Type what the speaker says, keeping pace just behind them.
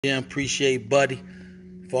Yeah, appreciate Buddy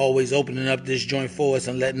for always opening up this joint for us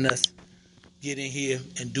and letting us get in here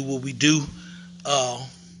and do what we do. Uh,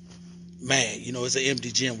 Man, it's an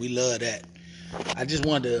empty gym. We love that. I just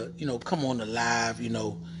wanted to, come on the live,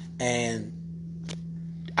 and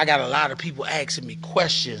I got a lot of people asking me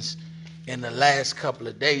questions in the last couple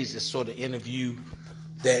of days. This sort of interview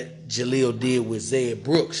that Jaleel did with Zed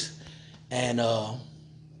Brooks, and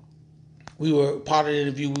we were part of the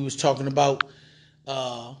interview. We was talking about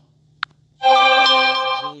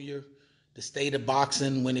Junior, the state of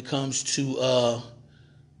boxing when it comes to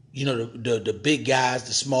the big guys,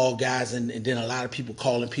 the small guys, and then a lot of people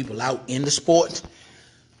calling people out in the sport.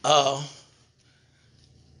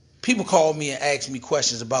 People call me and ask me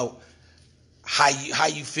questions about how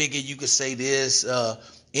you figure you could say this.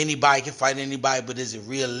 Anybody can fight anybody, but is it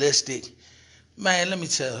realistic? Man, let me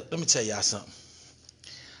tell y'all something.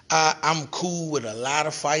 I'm cool with a lot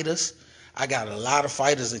of fighters. I got a lot of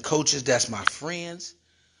fighters and coaches that's my friends.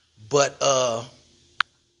 But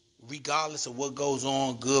regardless of what goes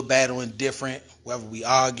on, good, bad, or indifferent, whether we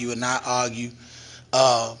argue or not argue,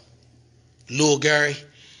 Lil Gary,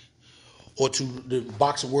 or to the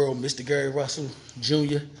boxing world, Mr. Gary Russell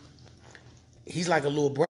Jr., he's like a little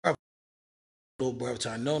brother.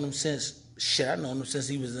 I known him since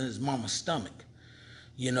he was in his mama's stomach,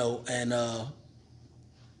 and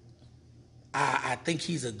I think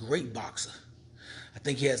he's a great boxer. I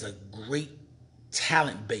think he has a great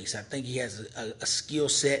talent base. I think he has a skill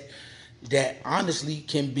set that honestly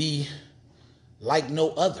can be like no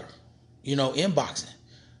other, in boxing.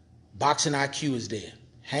 Boxing IQ is there.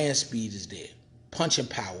 Hand speed is there. Punching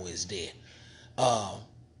power is there.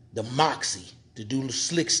 The moxie to do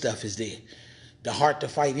slick stuff is there. The heart to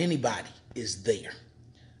fight anybody is there.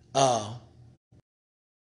 I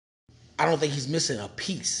don't think he's missing a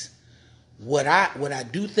piece. What I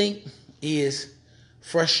do think is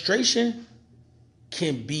frustration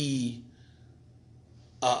can be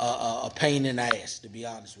a pain in the ass, to be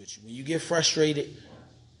honest with you. When you get frustrated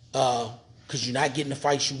because you're not getting the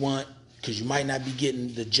fights you want, because you might not be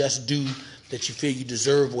getting the just due that you feel you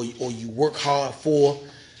deserve or you work hard for.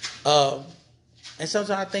 And sometimes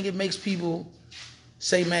I think it makes people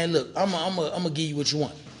say, man, look, I'm gonna give you what you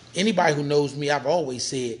want. Anybody who knows me, I've always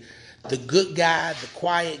said, the good guy, the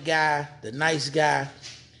quiet guy, the nice guy,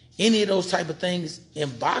 any of those type of things in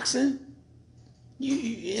boxing,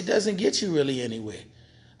 it doesn't get you really anywhere.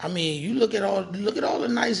 I mean, you look at all the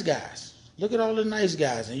nice guys. Look at all the nice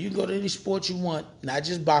guys, and you can go to any sport you want, not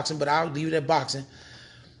just boxing, but I'll leave it at boxing.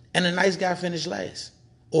 And the nice guy finished last,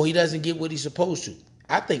 or he doesn't get what he's supposed to.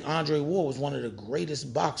 I think Andre Ward was one of the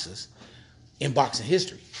greatest boxers in boxing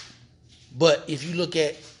history. But if you look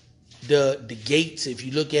at the gates, if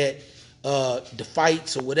you look at the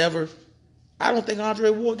fights or whatever, I don't think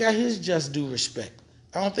Andre Ward got his just due respect.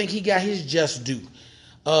 I don't think he got his just due.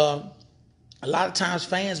 A lot of times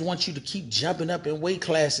fans want you to keep jumping up in weight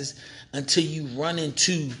classes until you run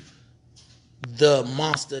into the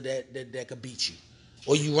monster that could beat you.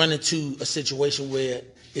 Or you run into a situation where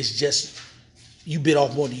it's just you bit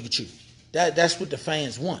off more than you could chew. That's what the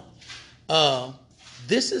fans want.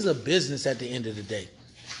 This is a business at the end of the day.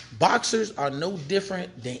 Boxers are no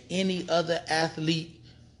different than any other athlete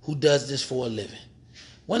who does this for a living.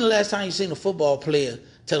 When the last time you seen a football player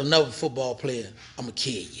tell another football player, I'm going to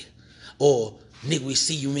kill you? Or, nigga, we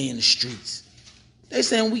see you in the streets. They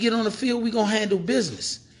saying when we get on the field, we going to handle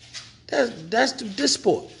business. That's this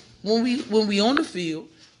sport. When we on the field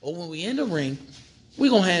or when we in the ring, we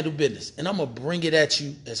going to handle business. And I'm going to bring it at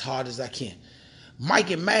you as hard as I can.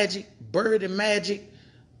 Mike and Magic, Bird and Magic,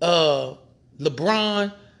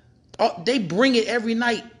 LeBron, they bring it every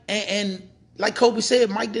night. And like Kobe said,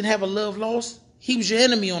 Mike didn't have a love loss. He was your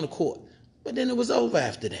enemy on the court. But then it was over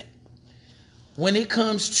after that. When it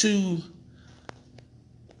comes to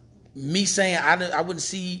me saying I wouldn't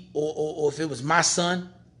see, or if it was my son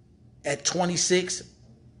at 26,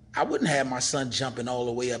 I wouldn't have my son jumping all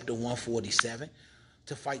the way up to 147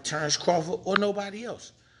 to fight Terrence Crawford or nobody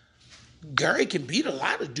else. Gary can beat a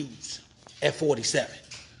lot of dudes at 47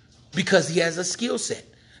 because he has a skill set.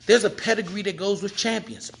 There's a pedigree that goes with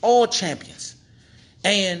champions, all champions.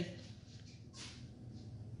 And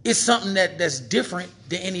it's something that's different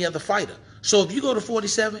than any other fighter. So if you go to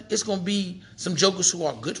 47, it's going to be some jokers who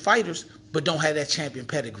are good fighters but don't have that champion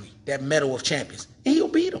pedigree, that medal of champions. And he'll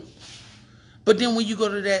beat them. But then when you go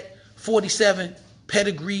to that 47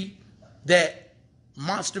 pedigree, that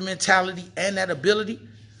monster mentality and that ability,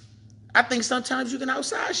 I think sometimes you can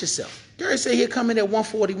outsize yourself. Gary said he'll come in at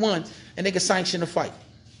 141 and they can sanction a fight.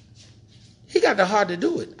 He got the heart to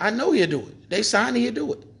do it. I know he'll do it. They signed him, he'll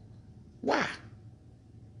do it. Why?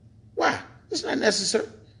 It's not necessary.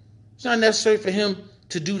 It's not necessary for him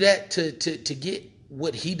to do that to get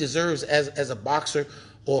what he deserves as a boxer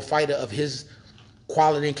or a fighter of his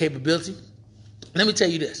quality and capability. Let me tell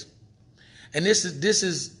you this, and this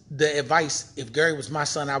is the advice, if Gary was my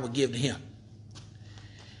son, I would give to him.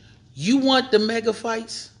 You want the mega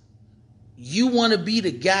fights? You want to be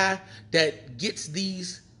the guy that gets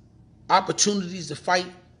these opportunities to fight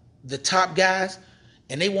the top guys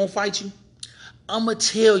and they won't fight you? I'm going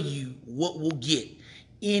to tell you what will get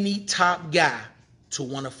any top guy to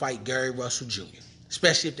want to fight Gary Russell Jr.,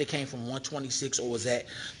 especially if they came from 126 or was at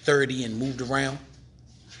 30 and moved around.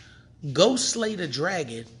 Go slay the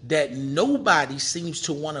dragon that nobody seems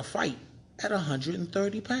to want to fight at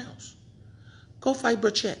 130 pounds. Go fight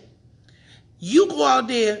Berchelt. You go out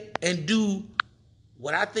there and do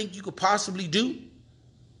what I think you could possibly do,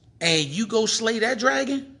 and you go slay that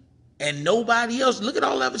dragon, and nobody else. Look at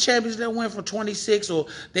all the other champions that went from 26 or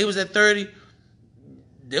they was at 30.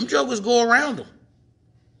 Them jokers go around them.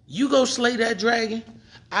 You go slay that dragon,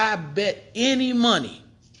 I bet any money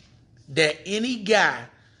that any guy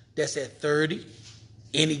that's at 30,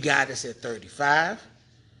 any guy that's at 35,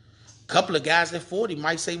 a couple of guys at 40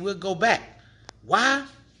 might say, we'll go back. Why?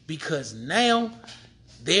 Because now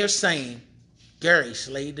they're saying Gary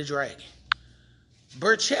slayed the dragon.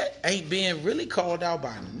 Berchelt ain't being really called out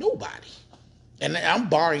by nobody. And I'm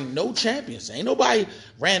barring no champions. Ain't nobody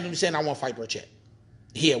randomly saying, I want to fight Berchelt.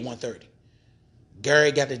 He at 130.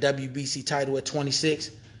 Gary got the WBC title at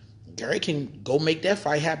 26. Gary can go make that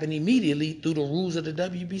fight happen immediately through the rules of the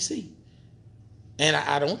WBC. And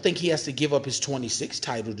I don't think he has to give up his 26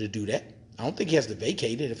 title to do that. I don't think he has to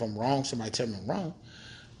vacate it. If I'm wrong, somebody tell me I'm wrong.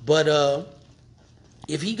 But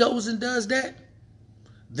if he goes and does that,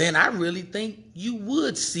 then I really think you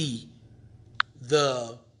would see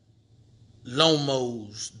the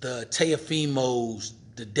Lomos, the Teofimos,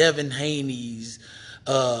 the Devin Haney's,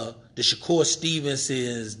 the Shakur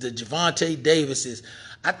Stevensons, the Javante Davises.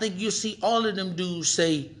 I think you'll see all of them dudes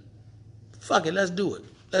say, fuck it, let's do it.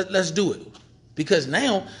 Let's do it. Because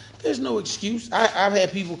now there's no excuse. I've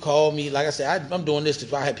had people call me. Like I said, I'm doing this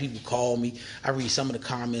because I had people call me. I read some of the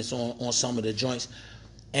comments on some of the joints.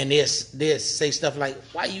 And they'll say stuff like,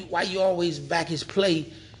 why you always back his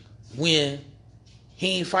play when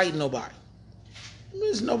he ain't fighting nobody?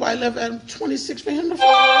 There's nobody left at 26 for him to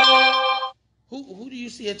fight. Who do you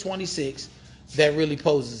see at 26 that really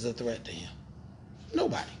poses a threat to him?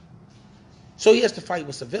 Nobody. So he has to fight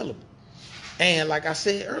what's available. And like I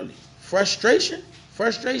said earlier, frustration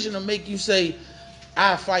will make you say,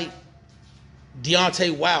 I fight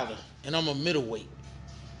Deontay Wilder and I'm a middleweight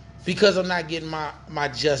because I'm not getting my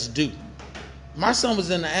just due. My son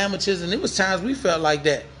was in the amateurs and there was times we felt like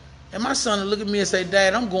that. And my son would look at me and say,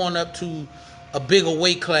 Dad, I'm going up to a bigger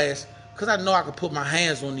weight class because I know I can put my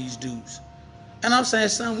hands on these dudes. And I'm saying,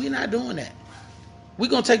 son, we're not doing that. We're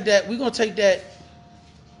gonna take that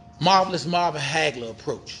Marvelous Marvin Hagler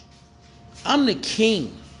approach. I'm the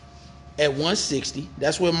king at 160.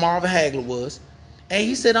 That's where Marvin Hagler was. And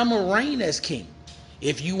he said, I'm going to reign as king.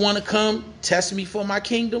 If you want to come test me for my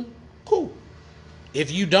kingdom, cool.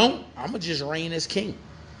 If you don't, I'm going to just reign as king.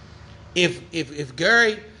 If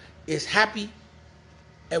Gary is happy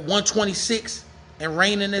at 126 and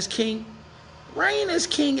reigning as king, reign as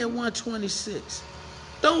king at 126.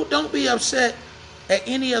 Don't be upset at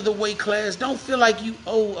any other weight class. Don't feel like you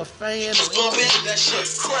owe a fan. That shit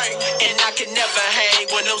crank, and I can never hang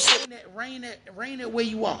with no reign at where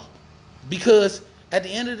you are. Because at the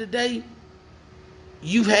end of the day,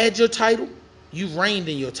 you've had your title, you've reigned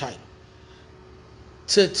in your title.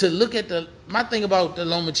 To look at my thing about the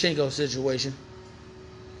Lomachenko situation,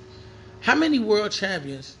 how many world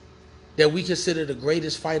champions that we consider the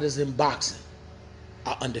greatest fighters in boxing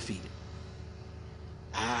are undefeated?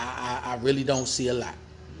 I really don't see a lot.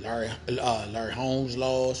 Larry Holmes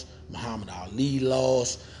lost, Muhammad Ali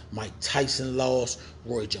lost, Mike Tyson lost,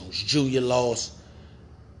 Roy Jones Jr. lost.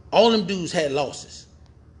 All them dudes had losses.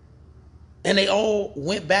 And they all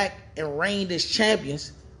went back and reigned as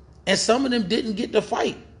champions. And some of them didn't get to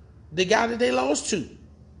fight the guy that they lost to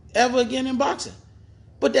ever again in boxing.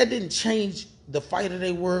 But that didn't change the fighter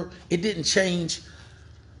they were. It didn't change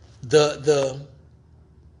the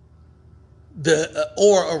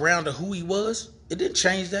aura around who he was. It didn't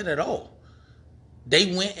change that at all.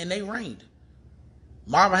 They went and they reigned.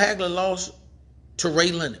 Marvin Hagler lost to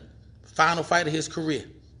Ray Leonard, final fight of his career.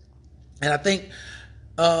 And I think,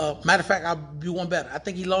 matter of fact, I'll be one better. I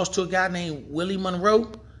think he lost to a guy named Willie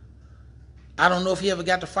Monroe. I don't know if he ever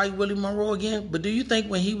got to fight Willie Monroe again, but do you think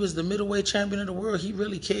when he was the middleweight champion of the world, he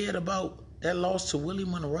really cared about that loss to Willie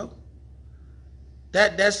Monroe?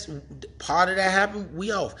 That's part of that happened.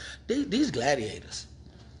 We off. These gladiators.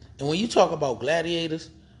 And when you talk about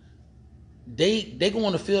gladiators, they go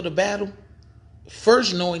on the field of battle,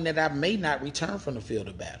 first knowing that I may not return from the field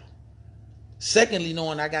of battle. Secondly,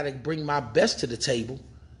 knowing I got to bring my best to the table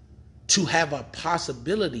to have a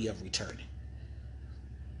possibility of returning.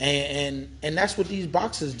 And that's what these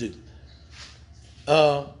boxers do.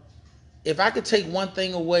 If I could take one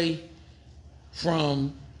thing away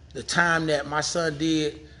from the time that my son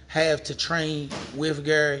did have to train with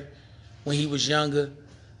Gary when he was younger,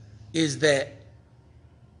 is that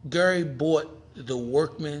Gary brought the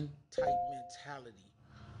workman type mentality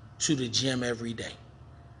to the gym every day.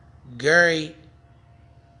 Gary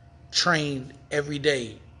trained every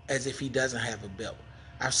day as if he doesn't have a belt.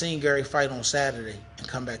 I've seen Gary fight on Saturday and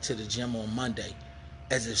come back to the gym on Monday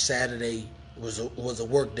as if Saturday was a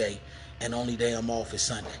work day and the only day I'm off is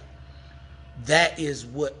Sunday. That is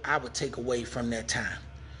what I would take away from that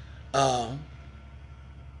time.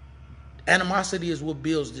 Animosity is what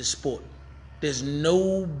builds this sport. There's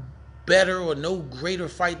no better or no greater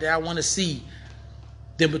fight that I want to see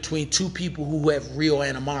than between two people who have real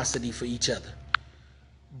animosity for each other.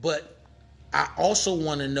 But I also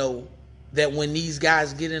want to know that when these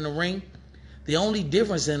guys get in the ring, the only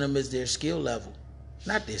difference in them is their skill level,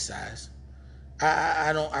 not their size.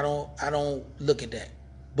 I don't look at that.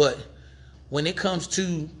 But when it comes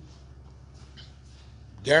to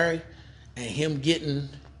Gary and him getting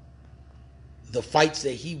the fights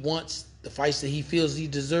that he wants, the fights that he feels he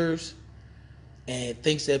deserves, and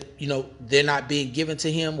thinks that, they're not being given to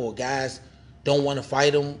him, or guys don't want to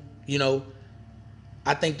fight him,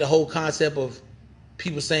 I think the whole concept of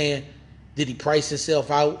people saying, did he price himself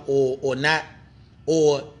out or not,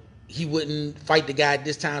 or he wouldn't fight the guy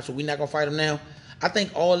this time, so we're not going to fight him now, I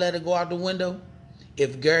think all that will go out the window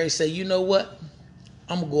if Gary say, you know what,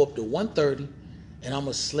 I'm going to go up to 130 and I'm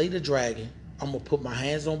going to slay the dragon. I'm going to put my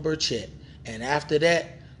hands on Berchelt. And after that,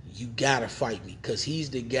 you got to fight me, because he's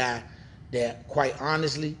the guy that, quite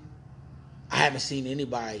honestly, I haven't seen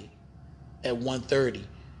anybody at 130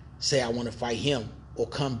 say I want to fight him or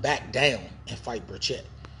come back down and fight Berchelt.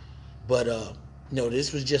 But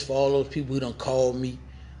this was just for all those people who don't call me,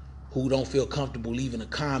 who don't feel comfortable leaving a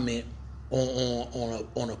comment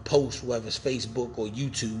on a post, whether it's Facebook or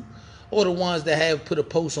YouTube, or the ones that have put a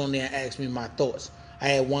post on there and asked me my thoughts. I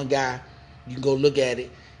had one guy, you can go look at it.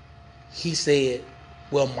 He said,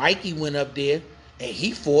 well, Mikey went up there and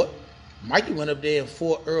he fought. Mikey went up there and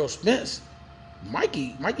fought Earl Spence.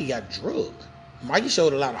 Mikey got drugged. Mikey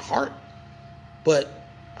showed a lot of heart, but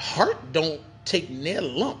heart don't take near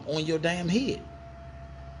lump on your damn head.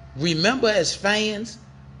 Remember, as fans,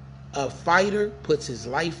 a fighter puts his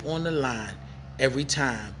life on the line every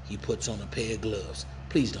time he puts on a pair of gloves.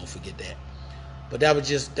 Please don't forget that. But that was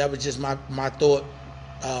just my thought.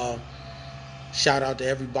 Shout out to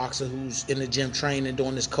every boxer who's in the gym training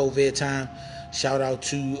during this COVID time. Shout out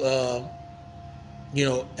to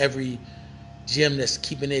every gym that's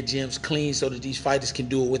keeping their gyms clean so that these fighters can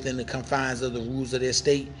do it within the confines of the rules of their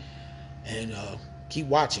state. And keep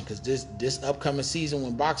watching, because this upcoming season,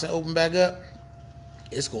 when boxing open back up,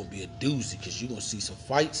 it's going to be a doozy, because you're going to see some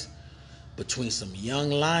fights between some young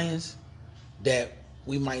lions that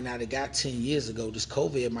we might not have got 10 years ago. This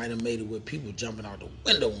COVID might have made it with people jumping out the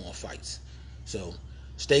window on fights. So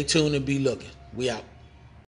stay tuned and be looking. We out.